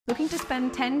Looking to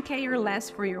spend 10K or less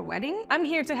for your wedding? I'm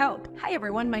here to help. Hi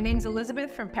everyone, my name's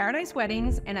Elizabeth from Paradise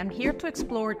Weddings, and I'm here to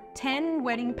explore 10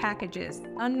 wedding packages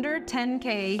under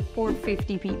 10K for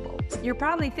 50 people. You're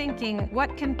probably thinking,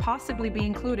 what can possibly be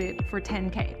included for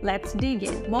 10K? Let's dig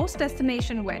in. Most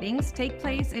destination weddings take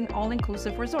place in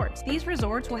all-inclusive resorts. These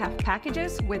resorts will have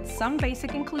packages with some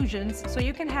basic inclusions, so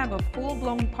you can have a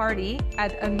full-blown party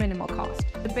at a minimal cost.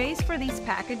 The base for these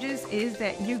packages is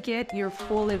that you get your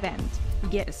full event. You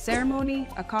get a ceremony,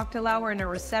 a cocktail hour, and a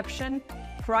reception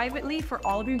privately for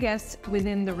all of your guests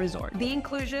within the resort. The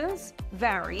inclusions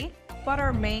vary, but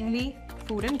are mainly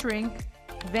food and drink,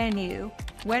 venue,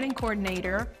 wedding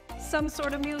coordinator, some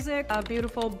sort of music, a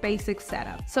beautiful basic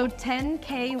setup. So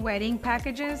 10K wedding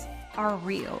packages are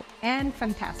real and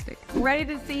fantastic. Ready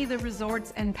to see the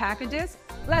resorts and packages?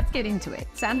 Let's get into it.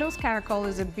 Sandos Caracol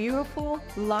is a beautiful,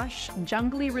 lush,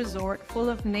 jungly resort full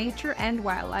of nature and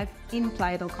wildlife in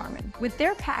Playa del Carmen. With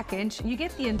their package, you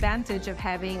get the advantage of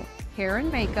having hair and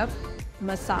makeup,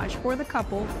 massage for the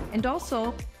couple, and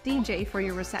also DJ for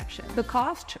your reception. The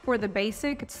cost for the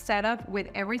basic setup with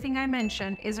everything I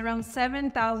mentioned is around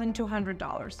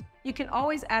 $7,200. You can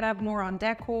always add up more on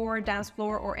decor, dance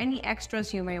floor, or any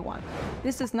extras you may want.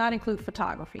 This does not include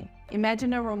photography.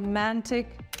 Imagine a romantic,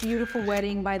 beautiful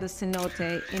wedding by the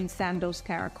cenote in Sandos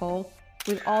Caracol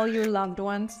with all your loved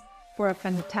ones for a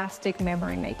fantastic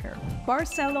memory maker.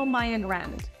 Barcelo Maya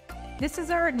Grand. This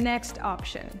is our next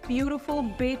option. Beautiful,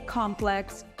 big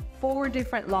complex, 4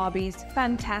 different lobbies,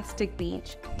 fantastic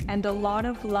beach, and a lot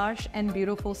of lush and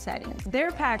beautiful settings.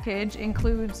 Their package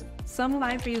includes some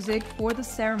live music for the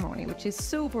ceremony, which is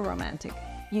super romantic.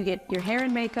 You get your hair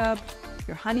and makeup,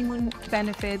 your honeymoon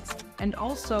benefits, and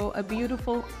also a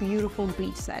beautiful, beautiful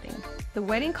beach setting. The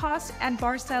wedding cost at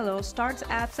Barcelo starts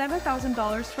at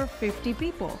 $7,000 for 50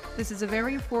 people. This is a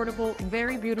very affordable,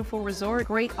 very beautiful resort,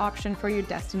 great option for your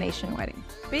destination wedding.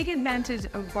 Big advantage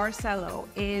of Barcelo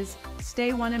is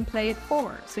stay one and play it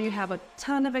 4, so you have a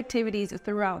ton of activities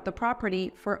throughout the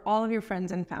property for all of your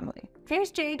friends and family.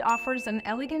 Here's Jade offers an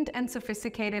elegant and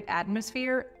sophisticated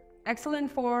atmosphere, excellent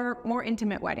for more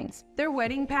intimate weddings. Their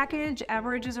wedding package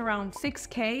averages around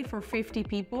 6K for 50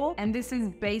 people, and this is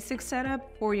basic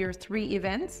setup for your 3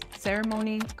 events,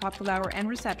 ceremony, cocktail hour, and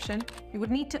reception. You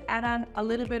would need to add on a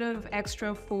little bit of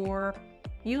extra for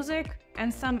music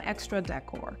and some extra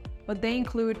decor, but they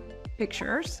include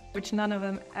pictures, which none of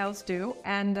them else do,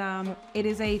 and it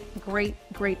is a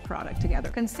great product together.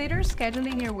 Consider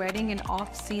scheduling your wedding in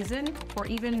off-season for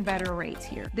even better rates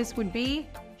here. This would be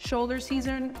shoulder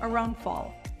season around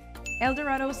fall.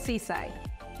 Dorado Seaside,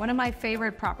 one of my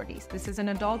favorite properties. This is an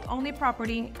adult-only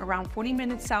property around 40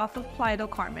 minutes south of Playa del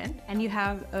Carmen, and you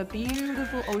have a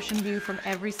beautiful ocean view from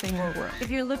every single room.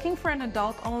 If you're looking for an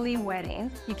adult-only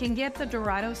wedding, you can get the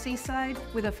Dorado Seaside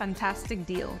with a fantastic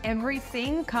deal.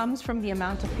 Everything comes from the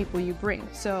amount of people you bring.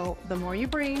 So the more you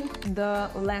bring,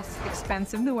 the less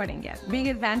expensive the wedding gets. Big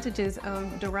advantages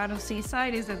of Dorado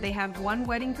Seaside is that they have 1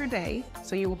 wedding per day,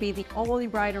 so you will be the only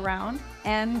bride around,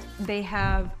 and they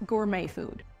have gourmet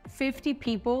food. 50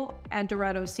 people at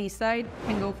Dorado Seaside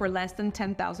can go for less than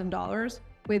 $10,000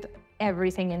 with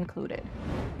everything included.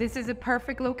 This is a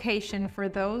perfect location for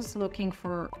those looking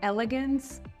for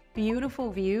elegance,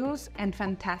 beautiful views, and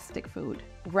fantastic food.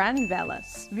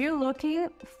 Velas. If you're looking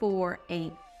for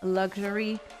a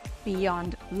luxury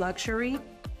beyond luxury,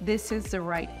 this is the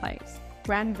right place.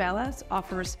 Velas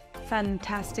offers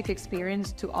fantastic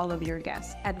experience to all of your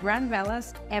guests. At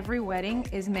Velas, every wedding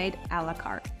is made a la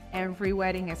carte. Every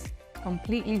wedding is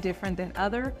completely different than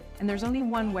other, and there's only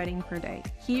 1 wedding per day.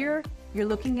 Here, you're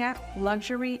looking at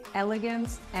luxury,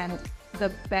 elegance, and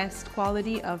the best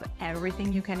quality of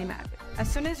everything you can imagine.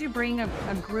 As soon as you bring a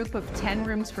group of 10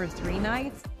 rooms for 3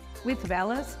 nights, with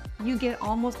Velas, you get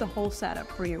almost the whole setup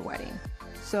for your wedding.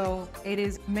 So it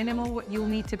is minimal what you'll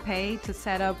need to pay to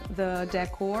set up the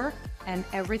decor, and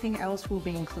everything else will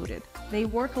be included. They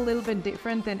work a little bit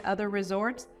different than other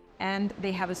resorts, and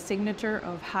they have a signature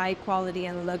of high quality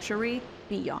and luxury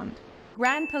beyond.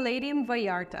 Palladium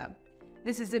Vallarta.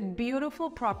 This is a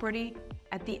beautiful property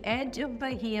at the edge of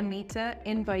Bahia Mita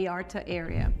in Vallarta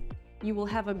area. You will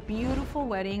have a beautiful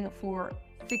wedding for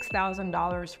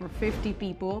 $6,000 for 50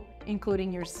 people,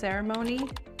 including your ceremony,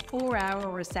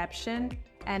 4-hour reception,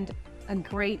 and a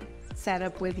great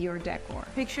setup with your decor.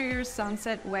 Picture your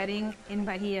sunset wedding in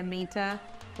Bahia Mita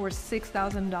for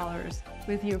 $6,000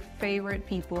 with your favorite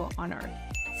people on earth.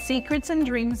 Secrets and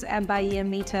Dreams at Bahia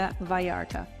Mita,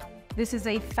 Vallarta. This is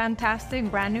a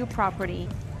fantastic brand new property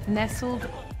nestled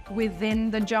within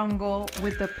the jungle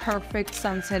with the perfect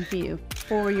sunset view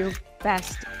for your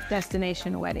best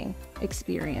destination wedding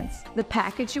experience. The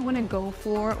package you want to go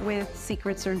for with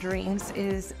Secrets or Dreams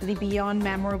is the Beyond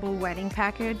Memorable Wedding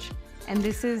Package. And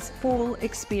this is full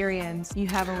experience. You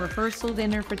have a rehearsal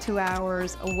dinner for 2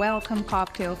 hours, a welcome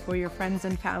cocktail for your friends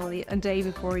and family a day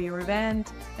before your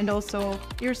event, and also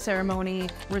your ceremony,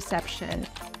 reception,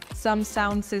 some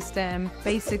sound system,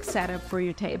 basic setup for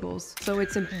your tables. So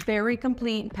it's a very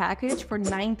complete package for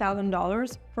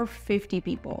 $9,000 for 50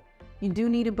 people. You do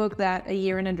need to book that a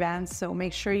year in advance, so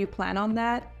make sure you plan on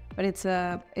that, but it's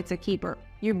a keeper.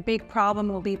 Your big problem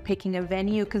will be picking a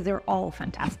venue because they're all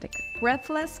fantastic.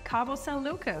 Breathless, Cabo San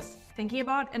Lucas. Thinking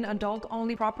about an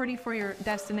adult-only property for your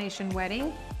destination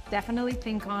wedding? Definitely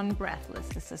think on Breathless.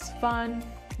 This is fun,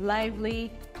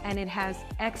 lively, and it has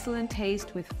excellent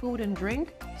taste with food and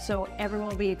drink, so everyone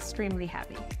will be extremely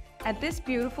happy. At this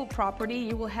beautiful property,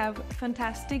 you will have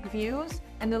fantastic views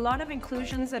and a lot of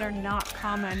inclusions that are not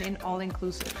common in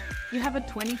all-inclusive. You have a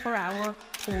 24-hour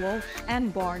pool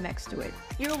and bar next to it.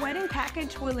 Your wedding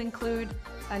package will include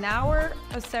an hour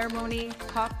of ceremony,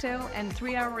 cocktail, and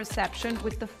 3-hour reception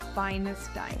with the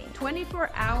finest dining.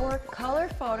 24-hour color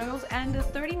photos and a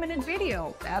 30-minute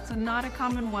video. That's not a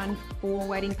common one for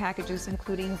wedding packages,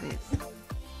 including this.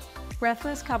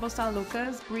 Breathless Cabo San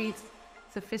Lucas breathes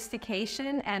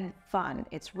sophistication and fun.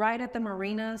 It's right at the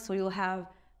marina, so you'll have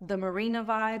the marina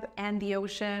vibe and the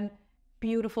ocean.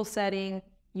 Beautiful setting,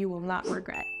 you will not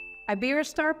regret.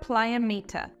 Iberostar Playa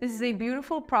Mita. This is a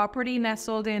beautiful property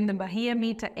nestled in the Bahia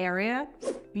Mita area.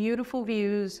 Beautiful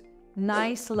views,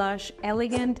 nice, lush,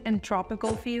 elegant, and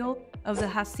tropical feel of the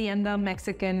Hacienda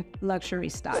Mexican luxury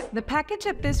style. The package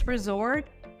at this resort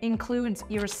includes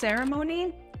your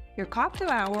ceremony, your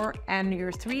cocktail hour, and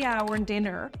your 3-hour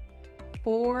dinner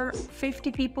for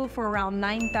 50 people for around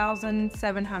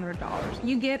 $9,700.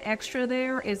 You get extra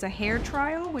there is a hair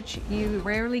trial, which you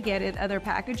rarely get at other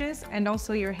packages, and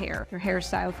also your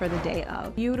hairstyle for the day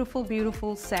of. Beautiful,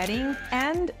 beautiful setting,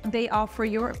 and they offer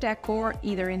your decor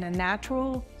either in a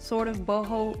natural sort of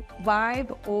boho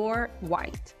vibe or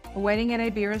white. A wedding at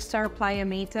Iberostar Playa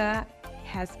Mita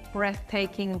has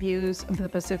breathtaking views of the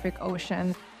Pacific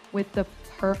Ocean with the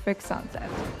perfect sunset.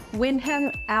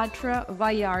 Wyndham Alltra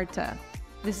Vallarta.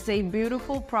 This is a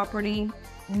beautiful property,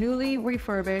 newly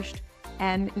refurbished,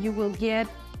 and you will get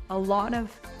a lot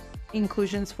of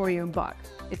inclusions for your buck.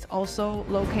 It's also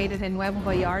located in Nuevo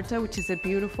Vallarta, which is a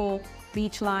beautiful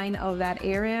beach line of that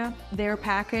area. Their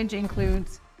package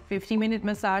includes 50-minute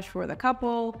massage for the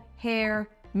couple, hair,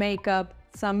 makeup,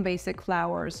 some basic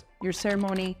flowers, your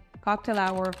ceremony, cocktail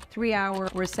hour, 3-hour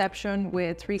reception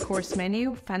with 3-course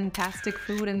menu, fantastic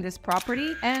food in this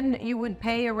property, and you would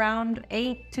pay around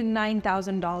 $8,000 to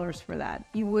 $9,000 for that.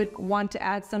 You would want to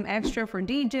add some extra for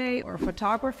DJ or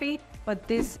photography, but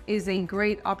this is a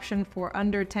great option for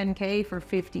under 10K for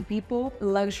 50 people.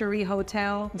 Luxury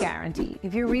hotel guaranteed.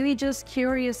 If you're really just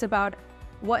curious about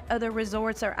what other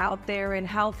resorts are out there and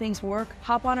how things work,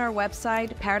 hop on our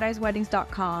website,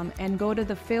 paradiseweddings.com, and go to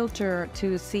the filter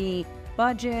to see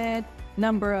budget,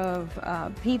 number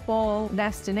of people,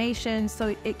 destinations,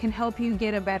 so it can help you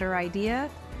get a better idea.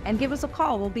 And give us a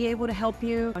call. We'll be able to help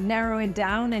you narrow it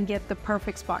down and get the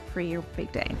perfect spot for your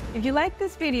big day. If you like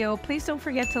this video, please don't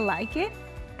forget to like it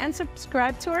and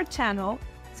subscribe to our channel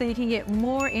so you can get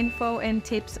more info and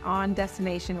tips on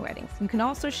destination weddings. You can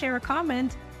also share a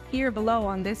comment here below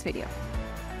on this video.